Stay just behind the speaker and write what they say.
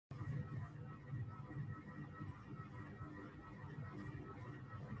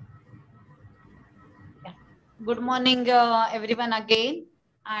Good morning, everyone again.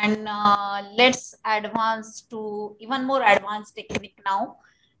 And let's advance to even more advanced technique now.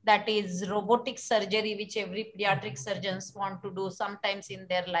 That is robotic surgery, which every pediatric surgeons want to do sometimes in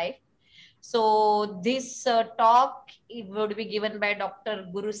their life. So this talk would be given by Dr.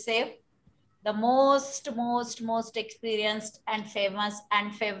 Gurusev, the most experienced and famous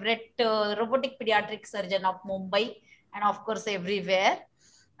and favorite robotic pediatric surgeon of Mumbai and of course everywhere.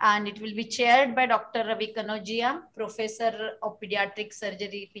 And it will be chaired by Dr. Ravi Kanogia, Professor of Pediatric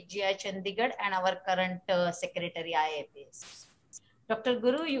Surgery, PGI Chandigarh, and our current Secretary IAPS. Dr.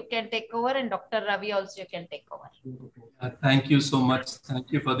 Guru, you can take over, and Dr. Ravi also you can take over. Thank you so much.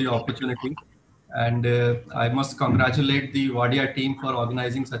 Thank you for the opportunity. And I must congratulate the Wadia team for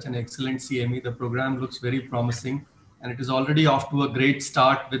organizing such an excellent CME. The program looks very promising, and it is already off to a great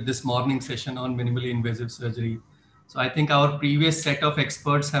start with this morning session on minimally invasive surgery. So I think our previous set of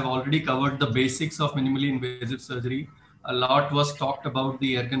experts have already covered the basics of minimally invasive surgery. A lot was talked about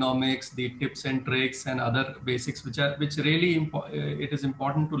the ergonomics, the tips and tricks, and other basics, which really it is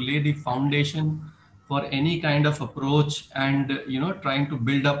important to lay the foundation for any kind of approach and trying to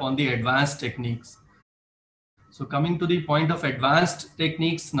build up on the advanced techniques. So coming to the point of advanced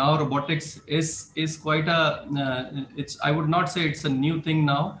techniques, now robotics is quite a it's, I would not say it's a new thing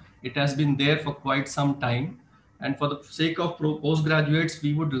now. It has been there for quite some time. And for the sake of postgraduates,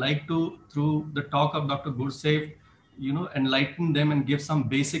 we would like to, through the talk of Dr. Gursev, enlighten them and give some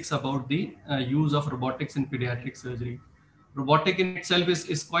basics about the use of robotics in pediatric surgery. Robotic in itself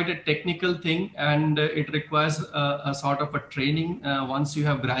is quite a technical thing, and it requires a sort of a training once you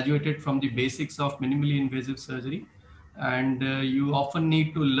have graduated from the basics of minimally invasive surgery. And you often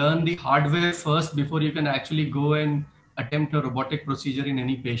need to learn the hardware first before you can actually go and attempt a robotic procedure in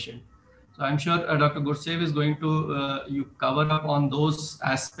any patient. So I'm sure Dr. Gursev is going to you cover up on those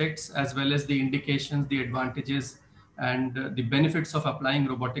aspects as well as the indications, the advantages, and the benefits of applying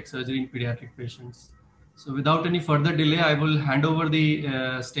robotic surgery in pediatric patients. So without any further delay, I will hand over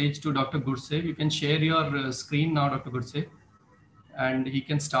the stage to Dr. Gursev. You can share your screen now, Dr. Gursev, and he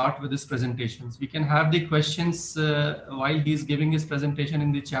can start with his presentations. We can have the questions while he's giving his presentation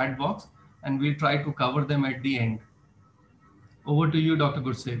in the chat box, and we'll try to cover them at the end. Over to you, Dr.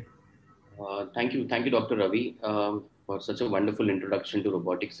 Gursev. Thank you, Dr. Ravi, for such a wonderful introduction to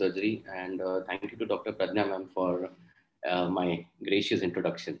robotic surgery, and thank you to Dr. Pradnya ma'am for my gracious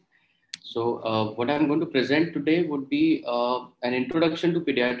introduction. So what I'm going to present today would be an introduction to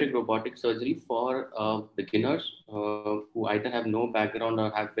pediatric robotic surgery for beginners who either have no background or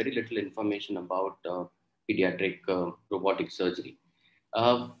have very little information about pediatric robotic surgery.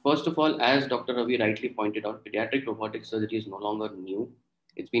 First of all, as Dr. Ravi rightly pointed out, pediatric robotic surgery is no longer new.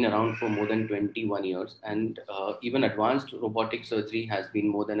 It's been around for more than 21 years, and even advanced robotic surgery has been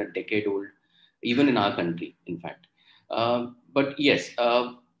more than a decade old, even in our country, in fact. But yes,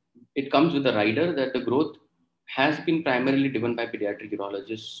 it comes with a rider that the growth has been primarily driven by pediatric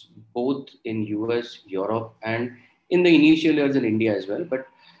urologists, both in US, Europe, and in the initial years in India as well. But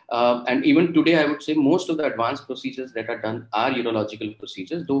and even today, I would say most of the advanced procedures that are done are urological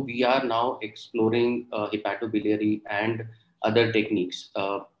procedures, though we are now exploring hepatobiliary and other techniques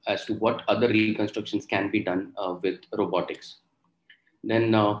as to what other reconstructions can be done with robotics. Then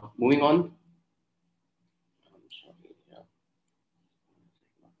moving on.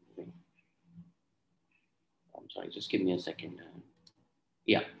 I'm sorry, just give me a second.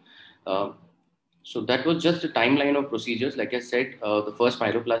 Yeah. So that was just a timeline of procedures. Like I said, the first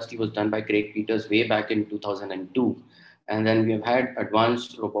pyroplasty was done by Craig Peters way back in 2002. And then we have had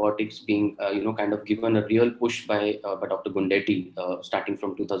advanced robotics being, kind of given a real push by Dr. Gundetti starting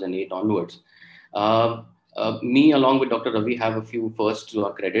from 2008 onwards. Me, along with Dr. Ravi, have a few firsts to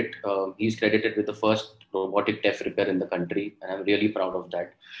our credit. He's credited with the first robotic TEF repair in the country, and I'm really proud of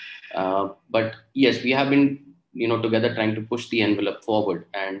that. But yes, we have been, together trying to push the envelope forward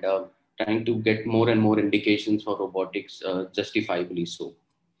and trying to get more and more indications for robotics, justifiably so.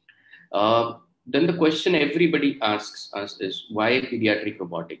 Then the question everybody asks us is, why pediatric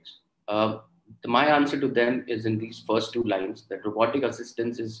robotics? My answer to them is in these first two lines, that robotic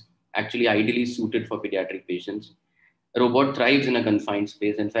assistance is actually ideally suited for pediatric patients. A robot thrives in a confined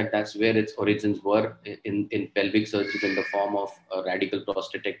space. In fact, that's where its origins were in pelvic surgeries in the form of a radical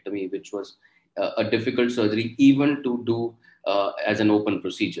prostatectomy, which was a difficult surgery even to do as an open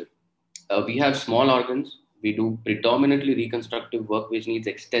procedure. We have small organs. We do predominantly reconstructive work, which needs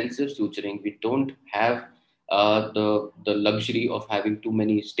extensive suturing. We don't have the luxury of having too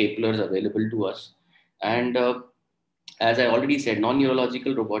many staplers available to us. And as I already said,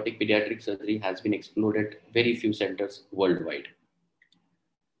 non-urological robotic pediatric surgery has been explored at very few centers worldwide.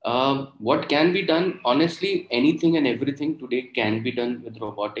 What can be done? Honestly, anything and everything today can be done with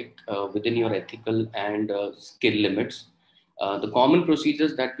robotic within your ethical and skill limits. The common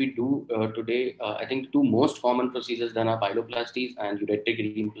procedures that we do today, I think two most common procedures done are pyeloplasties and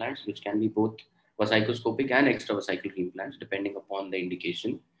ureteric implants, which can be both vasicoscopic and extravesical implants, depending upon the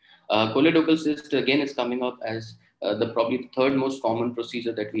indication. Choledochal cyst, again, is coming up as the probably third most common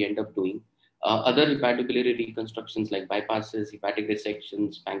procedure that we end up doing. Other hepatobiliary reconstructions like bypasses, hepatic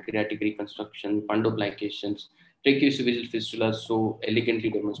dissections, pancreatic reconstruction, fundoplications, tracheoesophageal fistulas, so elegantly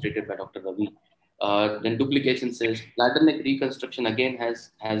demonstrated by Dr. Ravi. Then duplication cells, bladder neck reconstruction again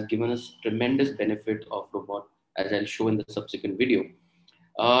has given us tremendous benefit of robot, as I'll show in the subsequent video.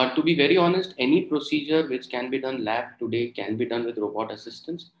 To be very honest, any procedure which can be done lab today can be done with robot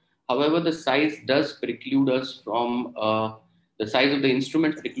assistance. However, the size does preclude us from the size of the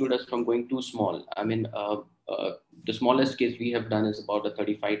instrument preclude us from going too small. I mean, the smallest case we have done is about a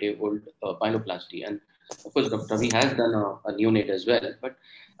 35-day-old pyeloplasty, and of course, Dr. Ravi has done a neonate as well. But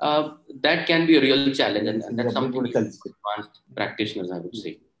that can be a real challenge, and that's something advanced practitioners, I would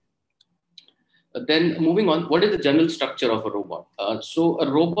say. Then moving on, what is the general structure of a robot? So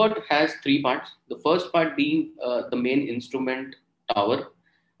a robot has three parts. The first part being the main instrument tower.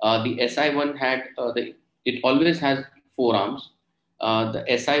 The SI1 had it always has four arms. The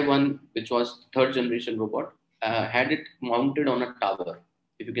SI1, which was third generation robot, had it mounted on a tower.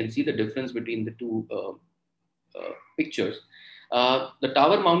 If you can see the difference between the two pictures, the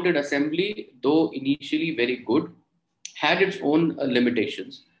tower mounted assembly, though initially very good, had its own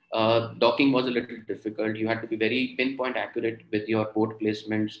limitations. Docking was a little difficult. You had to be very pinpoint accurate with your port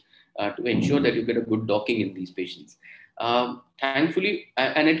placements to ensure that you get a good docking in these patients. Thankfully,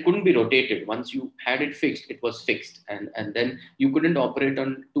 and it couldn't be rotated. Once you had it fixed, it was fixed. And then you couldn't operate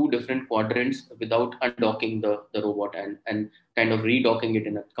on two different quadrants without undocking the robot and kind of redocking it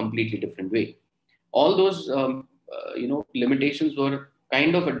in a completely different way. All those limitations were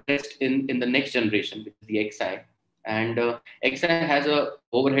kind of addressed in the next generation, which is the XI. And XI has a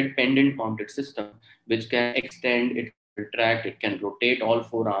overhead pendant mounted system which can extend, it can retract, it can rotate all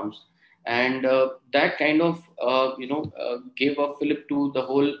four arms, and that kind of gave a fillip to the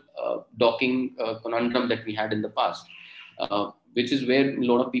whole docking conundrum that we had in the past. Which is where a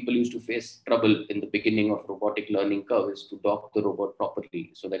lot of people used to face trouble in the beginning of robotic learning curve, is to dock the robot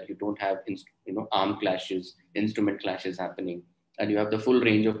properly so that you don't have arm clashes, instrument clashes happening, and you have the full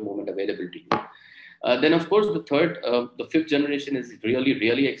range of movement available to you. Then, of course, the fifth generation is really,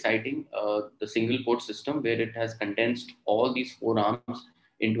 really exciting. The single port system, where it has condensed all these four arms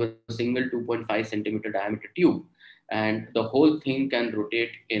into a single 2.5 centimeter diameter tube, and the whole thing can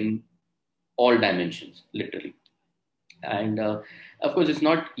rotate in all dimensions, literally. And of course, it's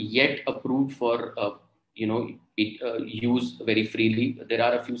not yet approved for use very freely. There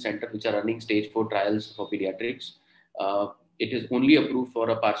are a few centers which are running stage 4 trials for pediatrics. It is only approved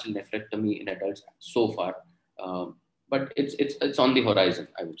for a partial nephrectomy in adults so far, but it's on the horizon,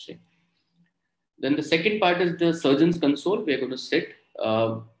 I would say. Then the second part is the surgeon's console. We're going to sit.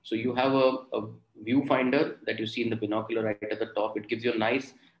 So you have a viewfinder that you see in the binocular right at the top. It gives you a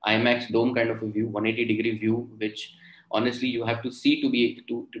nice IMAX dome kind of a view, 180-degree view, which honestly you have to see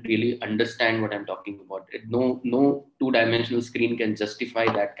to really understand what I'm talking about. No two-dimensional screen can justify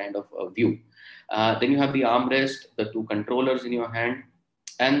that kind of view. Then you have the armrest, the two controllers in your hand,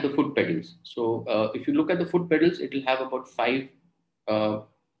 and the foot pedals. So if you look at the foot pedals, it will have about 5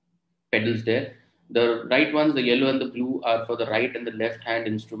 pedals there. The right ones, the yellow and the blue, are for the right and the left hand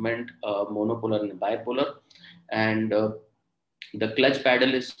instrument, monopolar and bipolar. And the clutch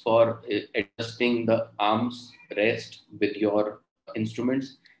paddle is for adjusting the arms rest with your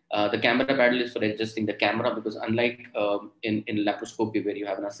instruments. The camera paddle is for adjusting the camera, because unlike in laparoscopy, where you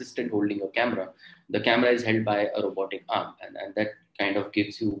have an assistant holding your camera, the camera is held by a robotic arm, and that kind of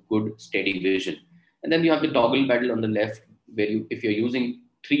gives you good steady vision. And then you have the toggle paddle on the left, where if you're using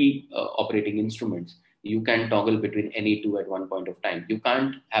 3 operating instruments, you can toggle between any 2 at one point of time. You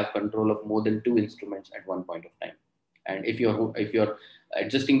can't have control of more than 2 instruments at one point of time. And if you're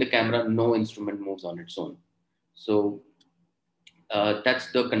adjusting the camera, no instrument moves on its own. So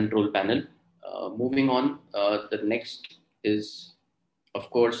that's the control panel. Moving on, the next is, of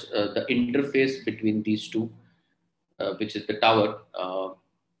course, the interface between these two, which is the tower.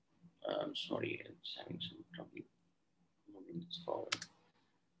 I'm sorry, it's having some trouble moving this forward.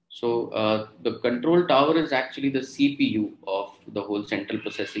 So the control tower is actually the CPU of the whole central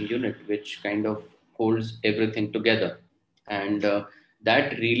processing unit, which kind of holds everything together. And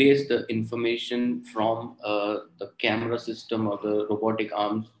that relays the information from the camera system or the robotic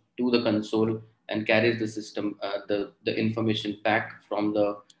arms to the console and carries the system, the information back from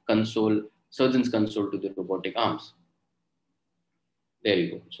the console, surgeon's console, to the robotic arms. There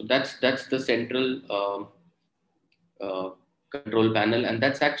you go. So that's the central control panel, and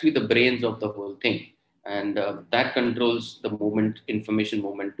that's actually the brains of the whole thing, and that controls the movement, information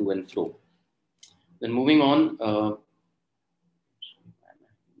movement to and fro. Then moving on.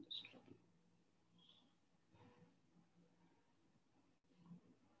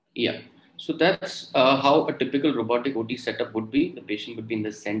 Yeah, so that's how a typical robotic OT setup would be. The patient would be in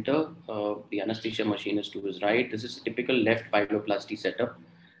the center, the anesthesia machine is to his right. This is a typical left pyeloplasty setup.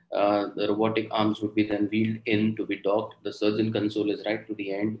 The robotic arms would be then wheeled in to be docked. The surgeon console is right to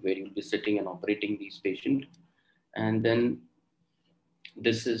the end where you'll be sitting and operating these patients. And then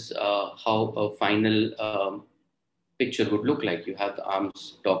this is how a final picture would look like. You have the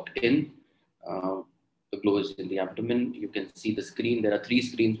arms docked in, the glow is in the abdomen. You can see the screen. There are 3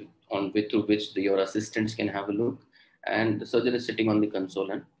 screens through which your assistants can have a look, and the surgeon is sitting on the console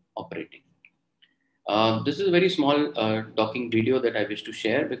and operating. This is a very small docking video that I wish to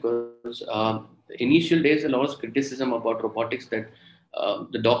share, because the initial days, a lot of criticism about robotics that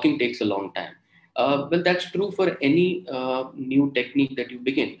the docking takes a long time. Well, that's true for any new technique that you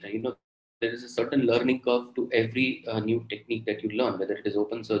begin. There is a certain learning curve to every new technique that you learn, whether it is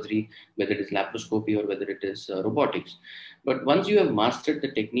open surgery, whether it is laparoscopy, or whether it is robotics. But once you have mastered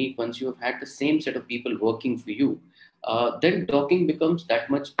the technique, once you have had the same set of people working for you, then docking becomes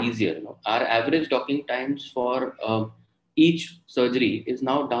that much easier. Our average docking times for each surgery is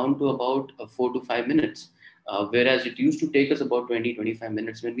now down to about 4 to 5 minutes, whereas it used to take us about 20-25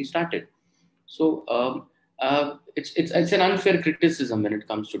 minutes when we started. So it's an unfair criticism when it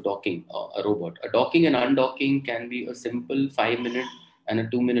comes to docking a robot. A docking and undocking can be a simple 5-minute and a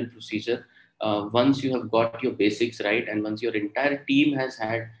 2-minute procedure. Once you have got your basics right, and once your entire team has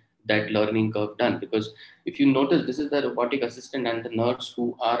had that learning curve done. Because if you notice, this is the robotic assistant and the nurse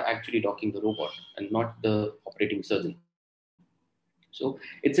who are actually docking the robot, and not the operating surgeon. So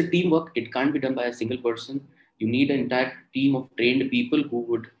it's a teamwork. It can't be done by a single person. You need an entire team of trained people who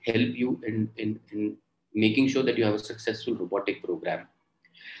would help you in making sure that you have a successful robotic program.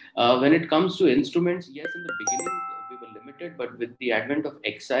 When it comes to instruments, yes, in the beginning we were limited, but with the advent of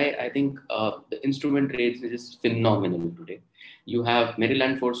XI, I think the instrument range is phenomenal today. You have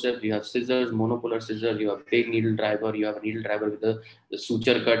Maryland forceps, you have scissors, monopolar scissors, you have big needle driver, you have a needle driver with the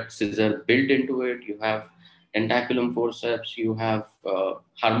suture cut scissor built into it, you have tentaculum forceps, you have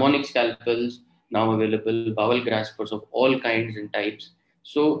harmonic scalpels now available, bowel graspers of all kinds and types.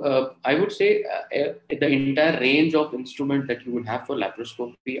 So I would say the entire range of instruments that you would have for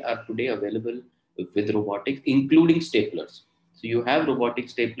laparoscopy are today available with robotics, including staplers. So you have robotic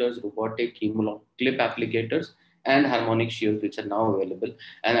staplers, robotic clip applicators, and harmonic shears, which are now available.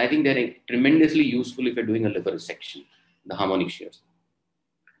 And I think they're tremendously useful if you're doing a liver resection, the harmonic shears.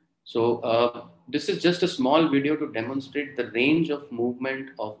 So this is just a small video to demonstrate the range of movement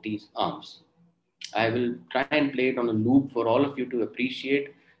of these arms. I will try and play it on a loop for all of you to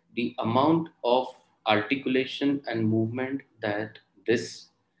appreciate the amount of articulation and movement that this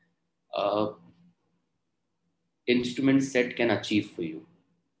instrument set can achieve for you.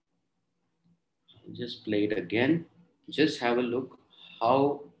 I'll just play it again. Just have a look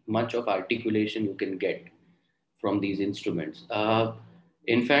how much of articulation you can get from these instruments.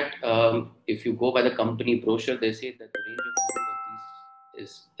 In fact, if you go by the company brochure, they say that the range of movement of these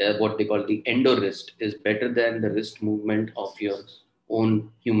is what they call the endo wrist, is better than the wrist movement of your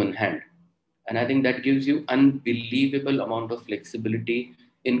own human hand. And I think that gives you unbelievable amount of flexibility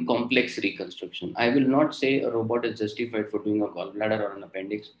in complex reconstruction. I will not say a robot is justified for doing a gallbladder or an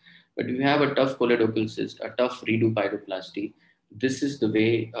appendix, but if you have a tough choledochal cyst, a tough redo pyeloplasty, this is the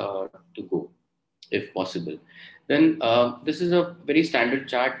way to go, if possible. Then this is a very standard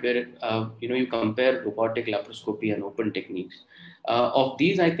chart where you compare robotic, laparoscopy, and open techniques. Of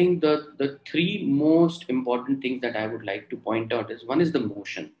these, I think the 3 most important things that I would like to point out is, one is the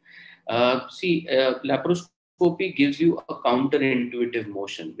motion. Laparoscopy gives you a counterintuitive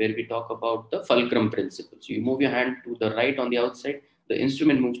motion where we talk about the fulcrum principle. So you move your hand to the right on the outside, the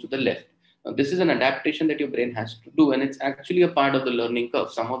instrument moves to the left. Now, this is an adaptation that your brain has to do, and it's actually a part of the learning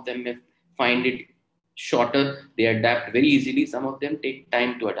curve. Some of them may find it shorter, they adapt very easily. Some of them take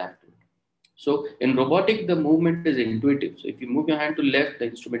time to adapt to it. So in robotic, the movement is intuitive. So if you move your hand to left, the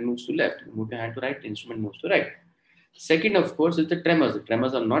instrument moves to left. You move your hand to right, the instrument moves to right. Second, of course, is the tremors. The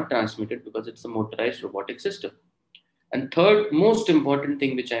tremors are not transmitted because it's a motorized robotic system. And third, most important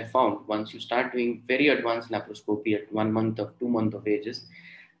thing which I found once you start doing very advanced laparoscopy at 1 month or 2 months of age is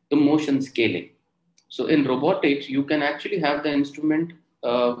the motion scaling. So in robotics, you can actually have the instrument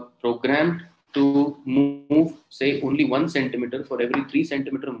programmed to move, say, only 1 centimeter for every 3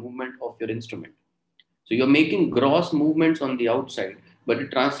 centimeter movement of your instrument. So you're making gross movements on the outside, but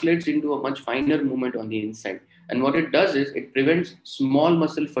it translates into a much finer movement on the inside. And what it does is it prevents small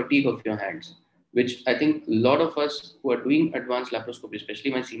muscle fatigue of your hands, which I think a lot of us who are doing advanced laparoscopy,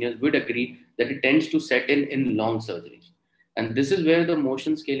 especially my seniors, would agree that it tends to set in long surgeries. And this is where the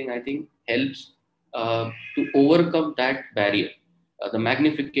motion scaling, I think, helps to overcome that barrier. The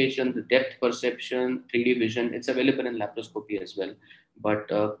magnification, the depth perception, 3D vision, it's available in laparoscopy as well.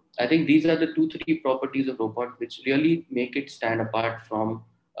 But I think these are the 2-3 properties of robot which really make it stand apart from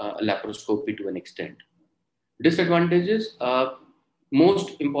laparoscopy to an extent. Disadvantages,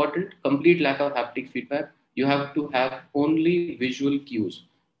 most important, complete lack of haptic feedback. You have to have only visual cues.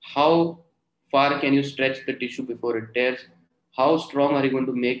 How far can you stretch the tissue before it tears? How strong are you going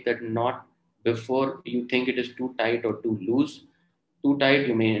to make that knot before you think it is too tight or too loose? Too tight,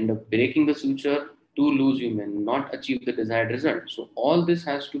 you may end up breaking the suture. Too loose, you may not achieve the desired result. So all this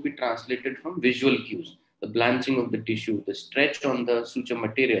has to be translated from visual cues, the blanching of the tissue, the stretch on the suture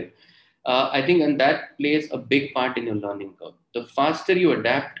material. I think, and that plays a big part in your learning curve. The faster you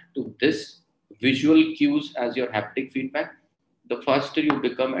adapt to this visual cues as your haptic feedback, the faster you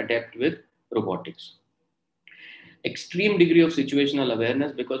become adept with robotics. Extreme degree of situational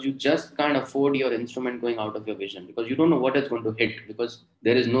awareness, because you just can't afford your instrument going out of your vision, because you don't know what it's going to hit, because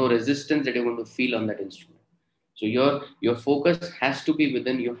there is no resistance that you're going to feel on that instrument. So your focus has to be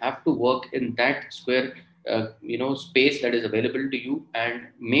within. You have to work in that square space that is available to you, and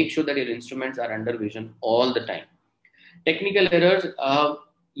make sure that your instruments are under vision all the time. Technical errors,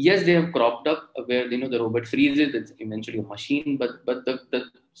 yes, they have cropped up where the robot freezes. It's eventually a machine, but the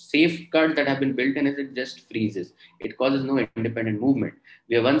safeguards that have been built in it just freezes. It causes no independent movement.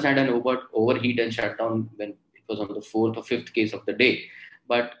 We have once had an robot overheat and shut down when it was on the 4th or 5th case of the day.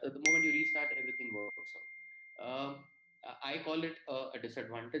 But the moment you restart, everything works out. I call it a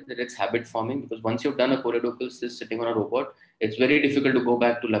disadvantage that it's habit forming, because once you've done a choreoidal cyst sitting on a robot, it's very difficult to go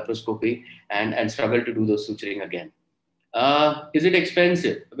back to laparoscopy and struggle to do those suturing again. Is it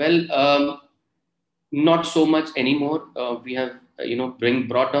expensive? Well, not so much anymore. We have,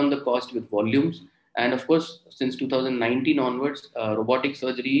 brought down the cost with volumes. And of course, since 2019 onwards, robotic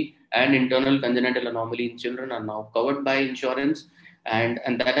surgery and internal congenital anomaly in children are now covered by insurance. And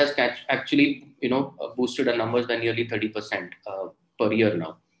that has actually, boosted our numbers by nearly 30% per year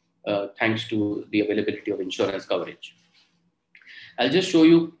now, thanks to the availability of insurance coverage. I'll just show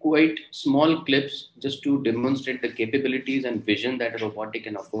you quite small clips just to demonstrate the capabilities and vision that a robotic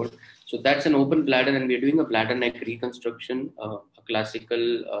can afford. So that's an open bladder, and we're doing a bladder neck reconstruction, a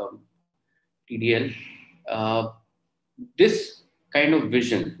classical TDL. This kind of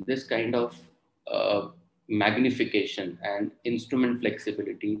vision, this kind of magnification and instrument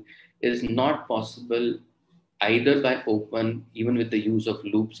flexibility is not possible either by open, even with the use of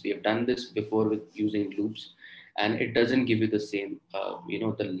loops. We have done this before with using loops, and it doesn't give you the same,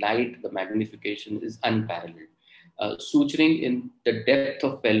 the light, the magnification is unparalleled. Suturing in the depth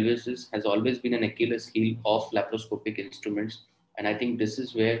of pelvis has always been an Achilles heel of laparoscopic instruments. And I think this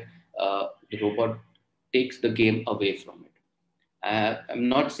is where the robot takes the game away from it. I'm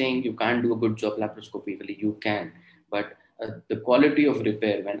not saying you can't do a good job laparoscopically, you can, but the quality of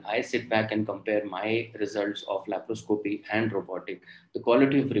repair, when I sit back and compare my results of laparoscopy and robotic, the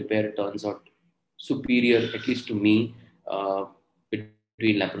quality of repair turns out superior, at least to me,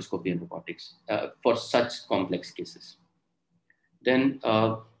 between laparoscopy and robotics for such complex cases. Then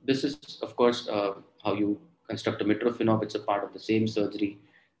this is, of course, how you construct a mitrophinop. It's a part of the same surgery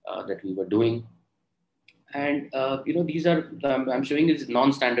that we were doing. And these are, I'm showing these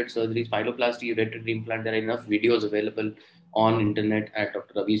non-standard surgeries, pyeloplasty, ureteral implant. There are enough videos available on internet at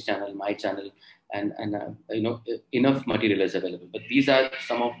Dr. Ravi's channel, my channel, and enough material is available. But these are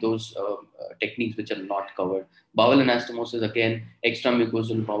some of those techniques which are not covered. Bowel anastomosis, again,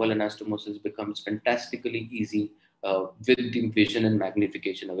 extramucosal bowel anastomosis becomes fantastically easy with the vision and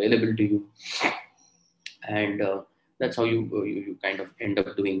magnification available to you. And that's how you kind of end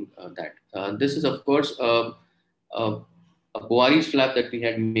up doing that. This is, of course, a Boary's flap that we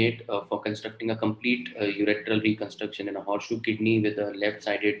had made for constructing a complete ureteral reconstruction in a horseshoe kidney with a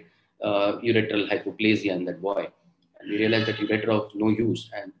left-sided ureteral hypoplasia in that boy. And we realized that ureter of no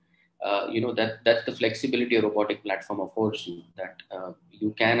use. And that's the flexibility a robotic platform affords you, that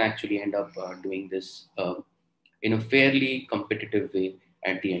you can actually end up doing this in a fairly competitive way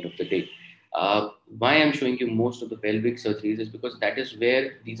at the end of the day. Why I'm showing you most of the pelvic surgeries is because that is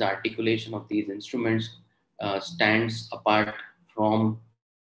where these articulation of these instruments stands apart from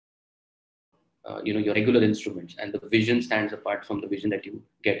your regular instruments, and the vision stands apart from the vision that you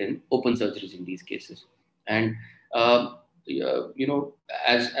get in open surgeries in these cases. And as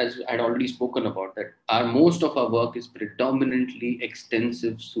I'd already spoken about, that most of our work is predominantly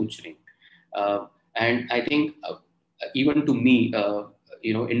extensive suturing, and I think even to me,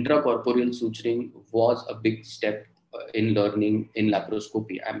 intracorporeal suturing was a big step in learning in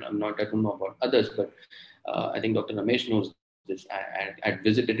laparoscopy. I don't know about others, but I think Dr. Ramesh knows this. I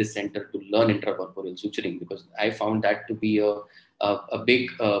visited his center to learn intracorporeal suturing because I found that to be a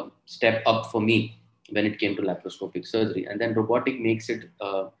big step up for me when it came to laparoscopic surgery. And then robotic makes it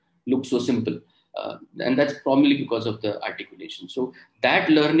look so simple. And that's probably because of the articulation. So that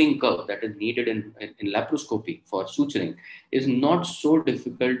learning curve that is needed in laparoscopy for suturing is not so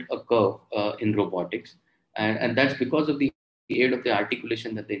difficult a curve in robotics. And that's because of the aid of the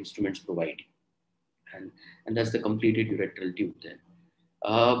articulation that the instruments provide. And that's the completed ureteral tube then.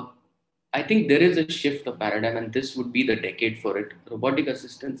 I think there is a shift of paradigm, and this would be the decade for it. Robotic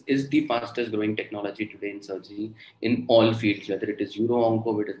assistance is the fastest growing technology today in surgery in all fields, whether it is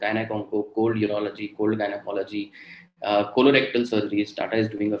uro-onco, whether it is gynec-onco, cold urology, cold gynecology, colorectal surgeries. Tata is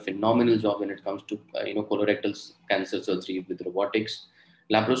doing a phenomenal job when it comes to colorectal cancer surgery with robotics.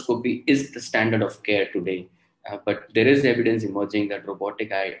 Laparoscopy is the standard of care today, but there is evidence emerging that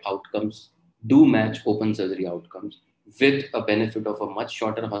robotic outcomes do match open surgery outcomes, with a benefit of a much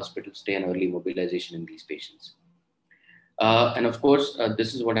shorter hospital stay and early mobilization in these patients. And of course,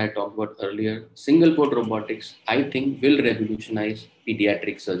 this is what I talked about earlier. Single port robotics, I think, will revolutionize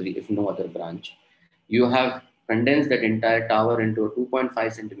pediatric surgery, if no other branch. You have condensed that entire tower into a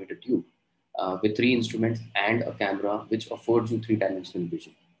 2.5 centimeter tube with 3 instruments and a camera, which affords you 3-dimensional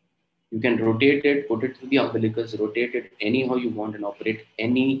vision. You can rotate it, put it through the umbilicus, rotate it anyhow you want, and operate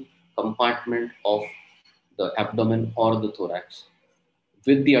any compartment of the abdomen or the thorax,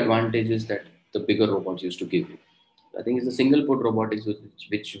 with the advantages that the bigger robots used to give you. I think it's the single port robotics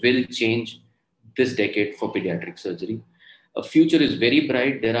which will change this decade for pediatric surgery. A future is very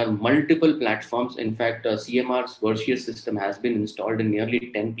bright. There are multiple platforms. In fact, CMR's Vertius system has been installed in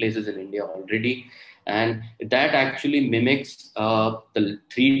nearly 10 places in India already. And that actually mimics the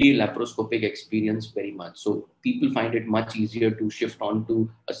 3D laparoscopic experience very much. So people find it much easier to shift onto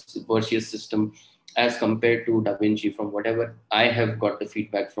a Vertius system as compared to Da Vinci, from whatever I have got the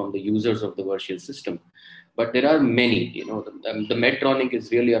feedback from the users of the Vertius system. But there are many, the Medtronic is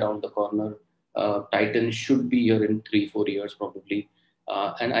really around the corner. Titan should be here in 3-4 years probably.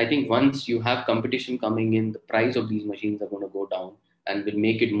 And I think once you have competition coming in, the price of these machines are going to go down and will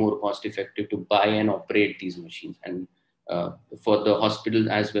make it more cost effective to buy and operate these machines, and for the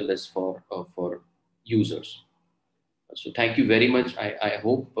hospital as well as for users. So thank you very much. I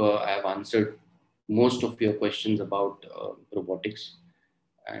hope I have answered most of your questions about robotics.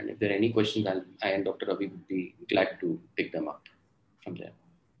 And if there are any questions, I and Dr. Ravi would be glad to pick them up from there.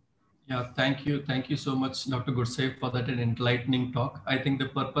 Yeah, thank you. Thank you so much, Dr. Gursev, for that enlightening talk. I think the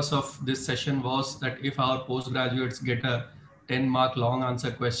purpose of this session was that if our postgraduates get a 10-mark long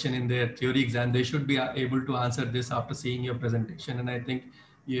answer question in their theory exam, they should be able to answer this after seeing your presentation. And I think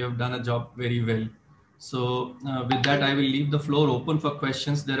you have done a job very well. So with that, I will leave the floor open for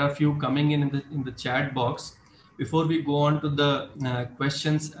questions. There are a few coming in the chat box. Before we go on to the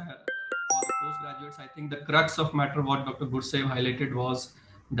questions for the postgraduates, I think the crux of matter what Dr. Gursev highlighted was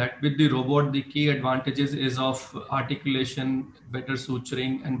that with the robot, the key advantages is of articulation, better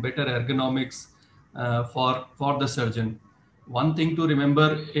suturing, and better ergonomics for the surgeon. One thing to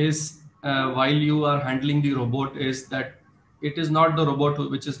remember is while you are handling the robot is that it is not the robot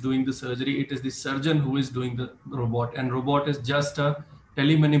which is doing the surgery, it is the surgeon who is doing the robot, and robot is just a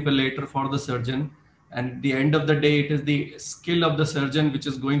telemanipulator for the surgeon. And at the end of the day, it is the skill of the surgeon which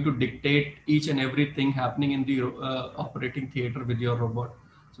is going to dictate each and everything happening in the operating theater with your robot.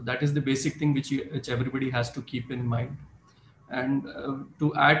 So that is the basic thing which everybody has to keep in mind. And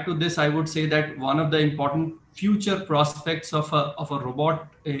to add to this, I would say that one of the important future prospects of a robot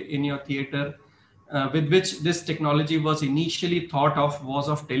in your theater with which this technology was initially thought of was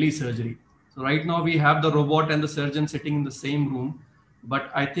of telesurgery. So right now we have the robot and the surgeon sitting in the same room, but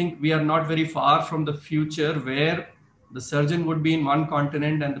I think we are not very far from the future where the surgeon would be in one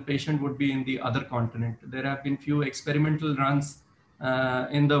continent and the patient would be in the other continent. There have been few experimental runs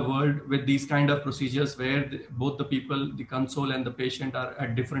in the world with these kind of procedures where both the people, the console and the patient are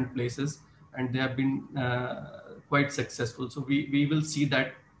at different places, and they have been quite successful. So we will see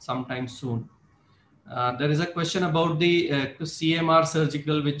that sometime soon. There is a question about the CMR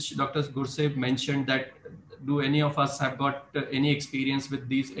surgical, which Dr. Gursev mentioned that do any of us have got any experience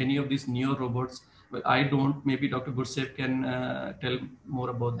with any of these neo robots? I don't. Maybe Dr. Gursev can tell more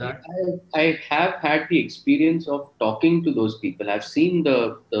about that. I have had the experience of talking to those people. I've seen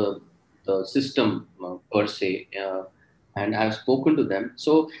the system per se, and I've spoken to them.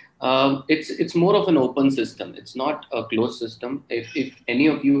 So it's more of an open system. It's not a closed system. If any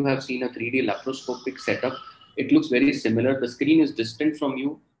of you have seen a 3D laparoscopic setup, it looks very similar. The screen is distant from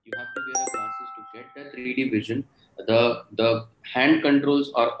you. You have to wear glasses to get that 3D vision. The hand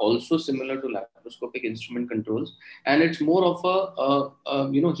controls are also similar to laparoscopic instrument controls, and it's more of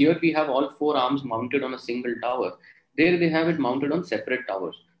here we have all four arms mounted on a single tower. There they have it mounted on separate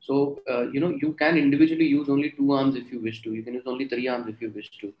towers. So you can individually use only two arms if you wish to. You can use only three arms if you wish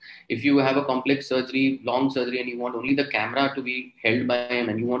to. If you have a complex surgery, long surgery, and you want only the camera to be held by him,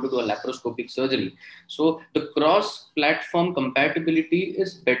 and you want to do a laparoscopic surgery, so the cross platform compatibility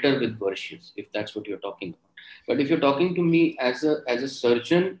is better with Versius, if that's what you're talking about. But if you're talking to me as a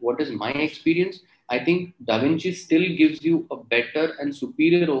surgeon, what is my experience? I think Da Vinci still gives you a better and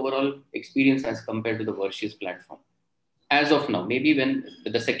superior overall experience as compared to the Versius platform. As of now, maybe when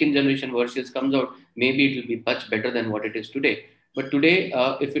the second generation Versius comes out, maybe it will be much better than what it is today. But today,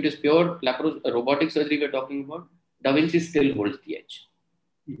 if it is pure robotic surgery we're talking about, Da Vinci still holds the edge.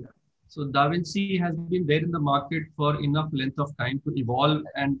 Yeah. So Da Vinci has been there in the market for enough length of time to evolve,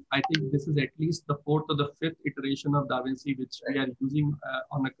 and I think this is at least the fourth or the fifth iteration of Da Vinci which we are using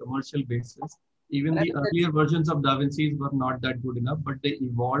on a commercial basis. Even the earlier versions of Da Vinci were not that good enough, but they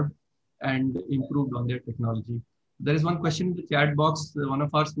evolved and improved on their technology. There is one question in the chat box. One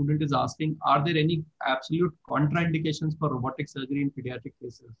of our students is asking, are there any absolute contraindications for robotic surgery in pediatric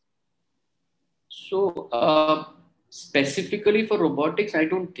cases? So, specifically for robotics, I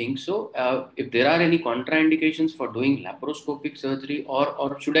don't think so. If there are any contraindications for doing laparoscopic surgery,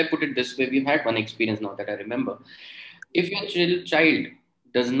 or should I put it this way, we've had one experience now that I remember. If your child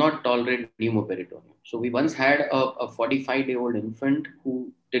does not tolerate pneumoperitoneum, so we once had a 45-day-old infant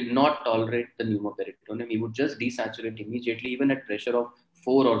who did not tolerate the pneumoperitoneum. He would just desaturate immediately, even at pressure of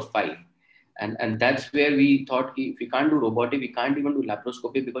 4 or 5. And that's where we thought, if we can't do robotic, we can't even do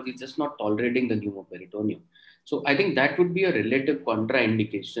laparoscopy because he's just not tolerating the pneumoperitoneum. So I think that would be a relative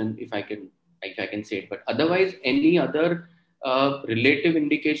contraindication, if I can say it. But otherwise, any other relative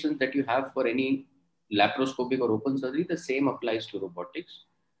indications that you have for any laparoscopic or open surgery, the same applies to robotics.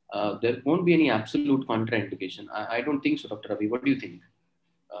 There won't be any absolute contraindication. I don't think so, Dr. Ravi. What do you think?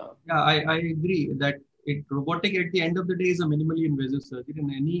 Yeah, I agree that robotic at the end of the day is a minimally invasive surgery,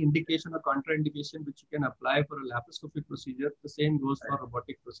 and any indication or contraindication which you can apply for a laparoscopic procedure, the same goes for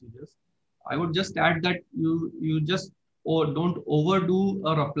robotic procedures. I would just add that you just don't overdo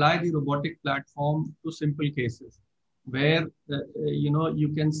or apply the robotic platform to simple cases where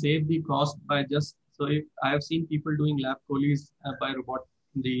you can save the cost by just, so if I have seen people doing lap choles by robot,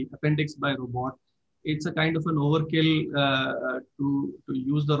 the appendix by robot. It's a kind of an overkill to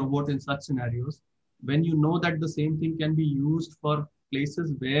use the robot in such scenarios. When you know that the same thing can be used for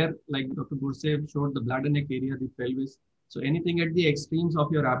places where, like Dr. Gursev showed, the bladder neck area, the pelvis. So anything at the extremes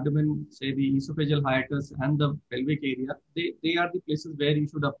of your abdomen, say the esophageal hiatus and the pelvic area, they are the places where you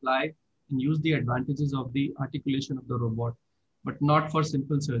should apply and use the advantages of the articulation of the robot, but not for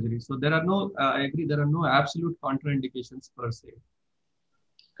simple surgery. So there are no, I agree, there are no absolute contraindications per se.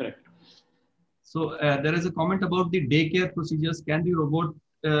 Correct. So there is a comment about the daycare procedures. Can the robot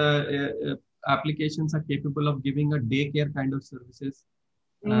applications are capable of giving a daycare kind of services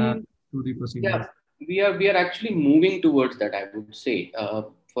to the procedures? Yeah, we are actually moving towards that, I would say,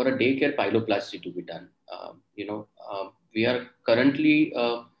 for a daycare pyeloplasty to be done. We are currently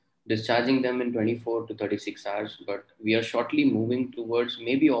discharging them in 24 to 36 hours, but we are shortly moving towards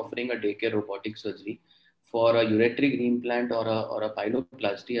maybe offering a daycare robotic surgery for a ureteric reimplant or a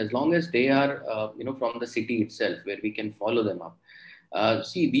pyeloplasty, as long as they are from the city itself, where we can follow them up.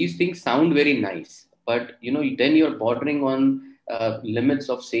 See, these things sound very nice, but then you're bordering on limits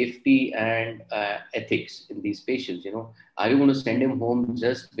of safety and ethics in these patients. Are you going to send him home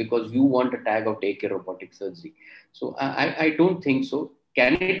just because you want a tag of daycare robotic surgery? So I don't think so.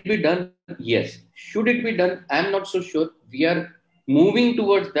 Can it be done? Yes. Should it be done? I'm not so sure. We are moving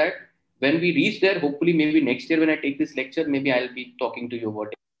towards that. When we reach there, hopefully maybe next year when I take this lecture, maybe I'll be talking to you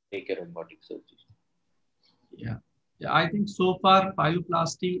about daycare robotic surgery. Yeah, I think so far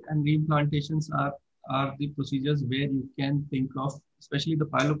pyeloplasty and reimplantations are the procedures where you can think of, especially the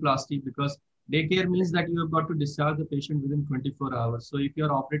pyeloplasty, because daycare means that you have got to discharge the patient within 24 hours. So if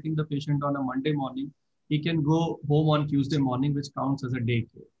you're operating the patient on a Monday morning, he can go home on Tuesday morning, which counts as a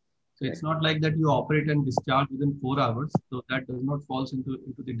daycare. So it's not like that you operate and discharge within 4 hours. So that does not fall into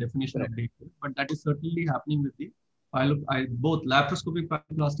the definition of daycare. But that is certainly happening with the both laparoscopic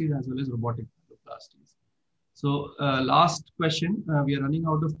pyeloplasties as well as robotic pyeloplasties. spinoplasties. So last question, we are running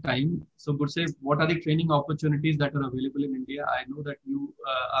out of time. So Gursev, what are the training opportunities that are available in India? I know that you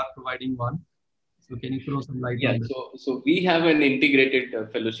are providing one. So can you throw some light Yeah, on this? so we have an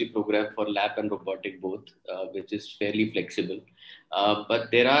integrated fellowship program for lab and robotic both, which is fairly flexible. But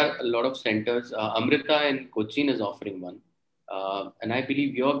there are a lot of centers. Amrita in Cochin is offering one, and I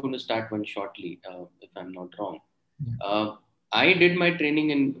believe you're going to start one shortly, if I'm not wrong. Yeah. I did my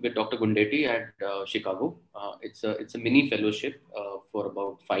training with Dr. Gundeti at Chicago. It's a mini fellowship for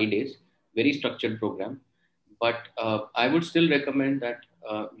about 5 days, very structured program. But I would still recommend that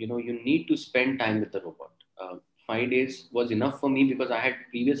you need to spend time with the robot. 5 days was enough for me because I had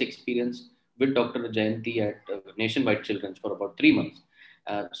previous experience with Dr. Jayanti at Nationwide Children's for about 3 months.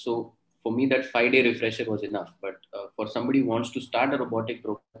 So for me, that 5 day refresher was enough. But for somebody who wants to start a robotic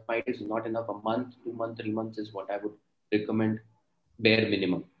program, 5 days is not enough. A month, 2 months, 3 months is what I would recommend, bare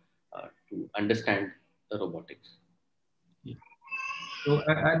minimum, to understand the robotics. Yeah. So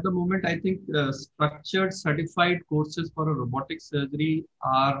at the moment, I think structured certified courses for a robotic surgery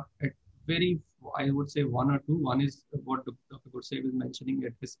are at very, I would say one or two. One is what Dr. Gursev is mentioning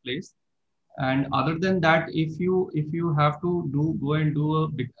at his place. And other than that, if you have to go and do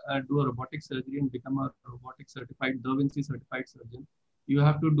a robotic surgery and become a robotic certified Da Vinci certified surgeon, you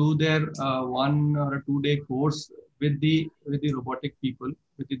have to do their 1 or 2 day course with the robotic people,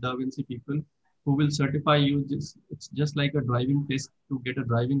 with the Da Vinci people, who will certify you. It's just like a driving test to get a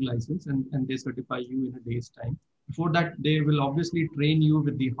driving license, and they certify you in a day's time. Before that, they will obviously train you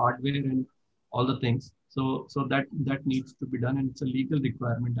with the hardware and all the things. So that needs to be done, and it's a legal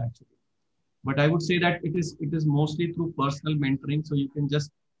requirement actually. But I would say that it is mostly through personal mentoring. So you can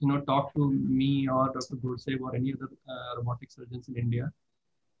just talk to me or Dr. Gursev or any other robotic surgeons in India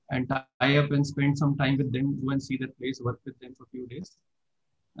and tie up and spend some time with them, go and see their place, work with them for a few days.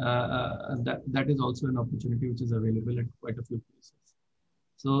 That is also an opportunity which is available at quite a few places.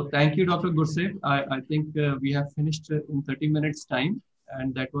 So thank you, Dr. Gursev. I think we have finished in 30 minutes time,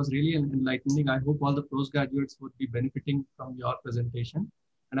 and that was really enlightening. I hope all the postgraduates would be benefiting from your presentation.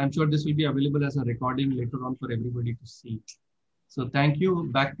 And I'm sure this will be available as a recording later on for everybody to see. So thank you.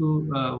 Back to